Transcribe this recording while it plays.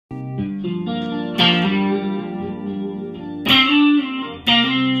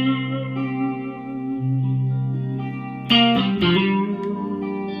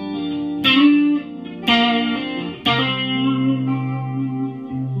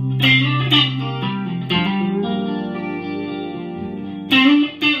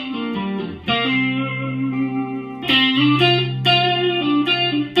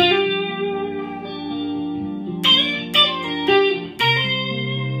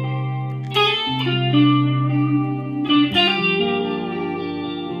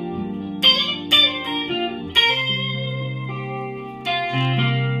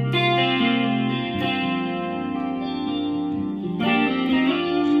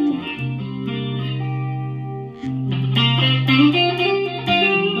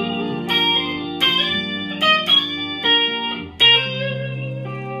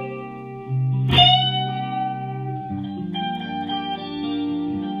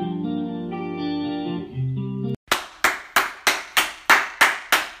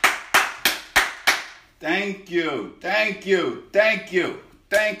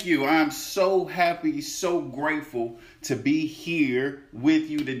Thank you. I'm so happy, so grateful to be here with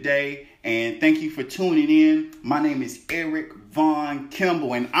you today. And thank you for tuning in. My name is Eric Von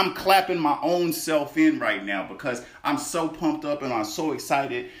Kimball, and I'm clapping my own self in right now because I'm so pumped up and I'm so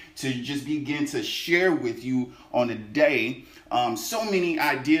excited to just begin to share with you on the day so many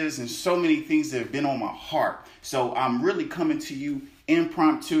ideas and so many things that have been on my heart. So I'm really coming to you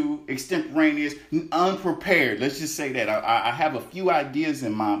impromptu, extemporaneous, unprepared. Let's just say that I have a few ideas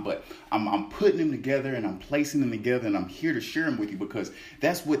in mind, but I'm putting them together and I'm placing them together, and I'm here to share them with you because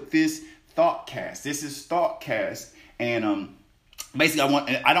that's what this Thoughtcast. This is Thoughtcast, and basically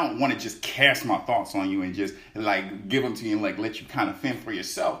I don't want to just cast my thoughts on you and just like give them to you and like let you kind of fend for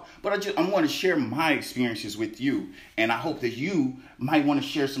yourself, but I want to share my experiences with you, and I hope that you might want to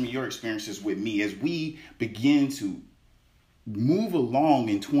share some of your experiences with me as we begin to move along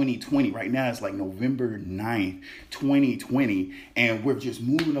in 2020. Right now it's like November 9th, 2020, and we're just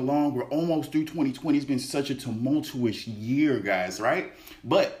moving along. We're almost through 2020. It's been such a tumultuous year, guys, right?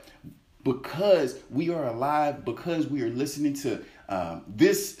 But because we are alive, because we are listening to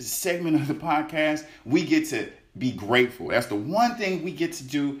this segment of the podcast, we get to be grateful. That's the one thing we get to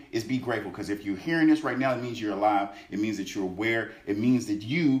do, is be grateful, because if you're hearing this right now, it means you're alive. It means that you're aware. It means that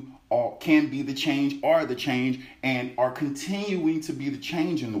you can be the change, are the change, and are continuing to be the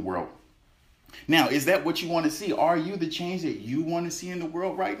change in the world. Now, is that what you want to see? Are you the change that you want to see in the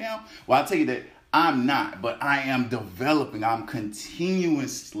world right now? Well, I'll tell you that I'm not, but I am developing. I'm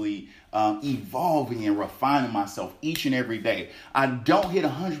continuously evolving and refining myself each and every day. I don't hit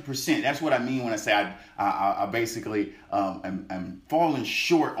 100%. That's what I mean when I say I basically am falling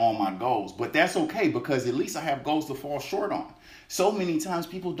short on my goals. But that's okay, because at least I have goals to fall short on. So many times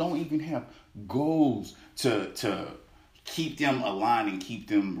people don't even have goals to keep them aligned and keep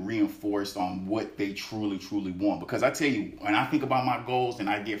them reinforced on what they truly want. Because I tell you, when I think about my goals and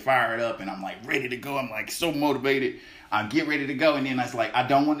I get fired up and I'm like ready to go, I'm like so motivated, I get ready to go, and then it's like I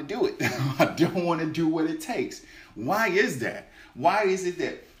don't want to do it. I don't want to do what it takes. Why is that? Why is it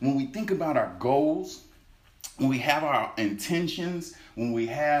that when we think about our goals, when we have our intentions, when we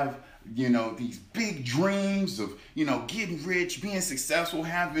have these big dreams of, getting rich, being successful,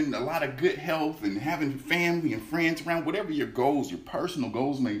 having a lot of good health and having family and friends around, whatever your goals, your personal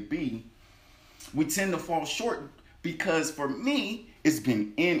goals may be, we tend to fall short because for me, it's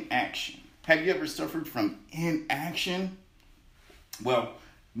been inaction. Have you ever suffered from inaction? Well,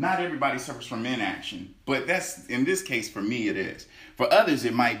 not everybody suffers from inaction, but that's, in this case, for me, it is. For others,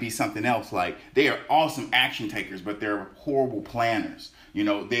 it might be something else, like they are awesome action takers, but they're horrible planners.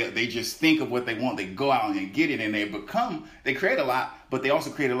 They just think of what they want. They go out and get it, and they create a lot, but they also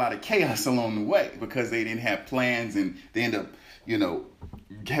create a lot of chaos along the way because they didn't have plans, and they end up,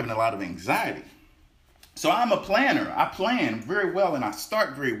 having a lot of anxiety. So I'm a planner. I plan very well, and I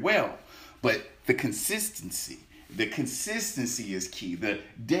start very well, but the consistency is key. The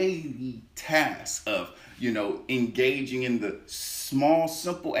daily task of, engaging in the small,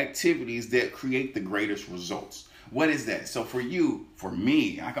 simple activities that create the greatest results. What is that? So for you, for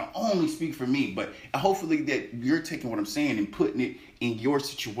me, I can only speak for me, but hopefully that you're taking what I'm saying and putting it in your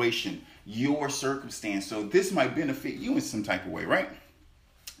situation, your circumstance. So this might benefit you in some type of way, right?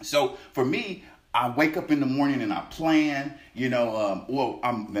 So for me, I wake up in the morning and I plan,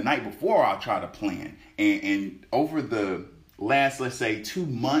 the night before I'll try to plan. And over the last, let's say 2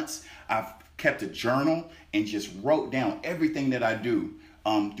 months, I've kept a journal and just wrote down everything that I do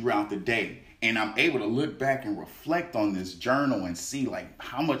throughout the day. And I'm able to look back and reflect on this journal and see like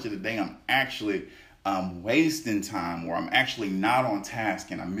how much of the day I'm actually I'm wasting time, or I'm actually not on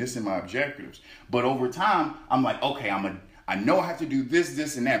task and I'm missing my objectives. But over time, I'm like, okay, I know I have to do this,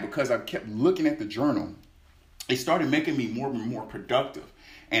 this, and that, because I kept looking at the journal. It started making me more and more productive,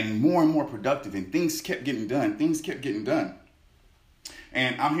 and more productive, and things kept getting done.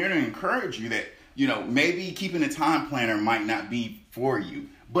 And I'm here to encourage you that, maybe keeping a time planner might not be for you,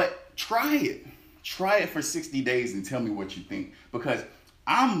 but try it. Try it for 60 days and tell me what you think, because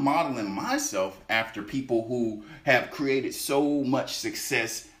I'm modeling myself after people who have created so much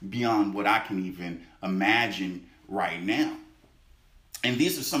success beyond what I can even imagine right now. And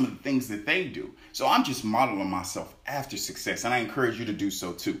these are some of the things that they do. So I'm just modeling myself after success, and I encourage you to do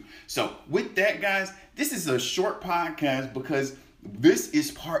so too. So with that, guys, this is a short podcast because this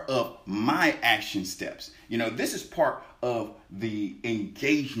is part of my action steps. This is part of the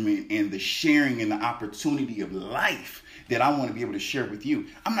engagement and the sharing and the opportunity of life that I want to be able to share with you.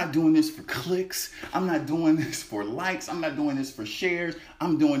 I'm not doing this for clicks. I'm not doing this for likes. I'm not doing this for shares.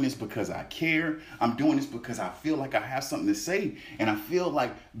 I'm doing this because I care. I'm doing this because I feel like I have something to say. And I feel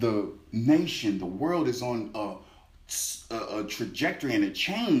like the nation, the world is on a trajectory and a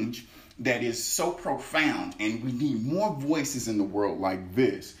change that is so profound, and we need more voices in the world like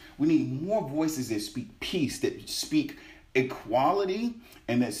this. We need more voices that speak peace, that speak equality,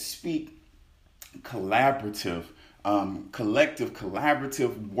 and that speak collective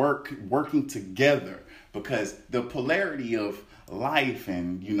working together. Because the polarity of life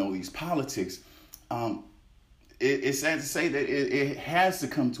and these politics, it's sad to say that it has to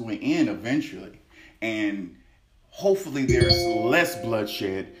come to an end eventually, and hopefully there's less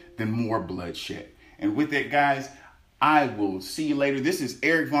bloodshed than more bloodshed. And with that, guys, I will see you later. This is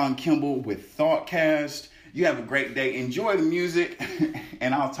Eric Von Kimball with Thoughtcast. You have a great day. Enjoy the music,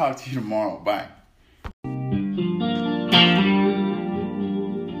 and I'll talk to you tomorrow. Bye.